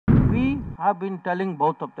we have been telling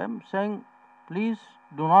both of them, saying, please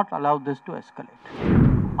do not allow this to escalate.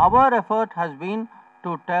 Our effort has been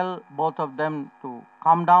to tell both of them to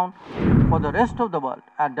calm down. For the rest of the world,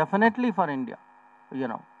 and definitely for India,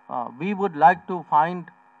 we would like to find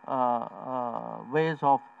ways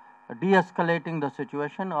of de-escalating the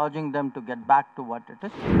situation, urging them to get back to what it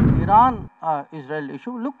is. Iran-Israel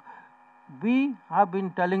issue, look, we have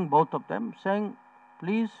been telling both of them, saying,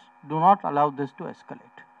 please do not allow this to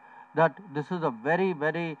escalate. That this is a very,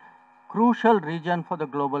 very crucial region for the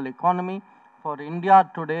global economy. For India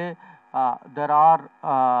today, there are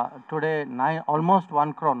today almost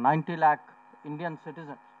 1 crore, 90 lakh Indian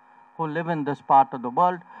citizens who live in this part of the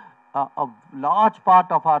world. A large part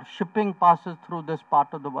of our shipping passes through this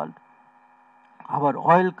part of the world. Our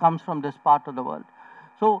oil comes from this part of the world.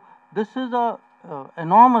 So this is a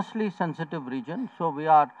enormously sensitive region. So we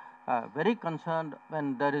are very concerned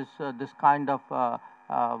when there is this kind of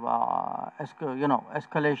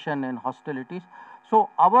escalation in hostilities. So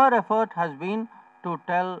our effort has been to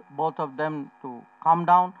tell both of them to calm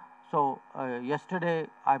down. So yesterday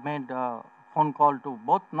I made a phone call to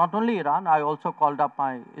both, not only Iran, I also called up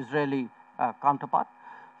my Israeli counterpart.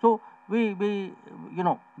 So we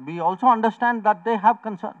also understand that they have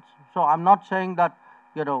concerns. So I'm not saying that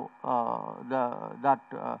there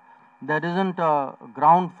isn't a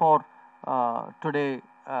ground for today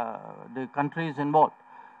the countries involved.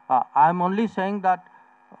 I'm only saying that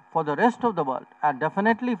for the rest of the world, and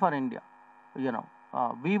definitely for India,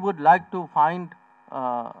 we would like to find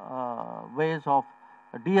ways of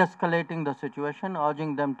de-escalating the situation,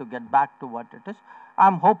 urging them to get back to what it is.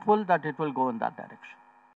 I'm hopeful that it will go in that direction.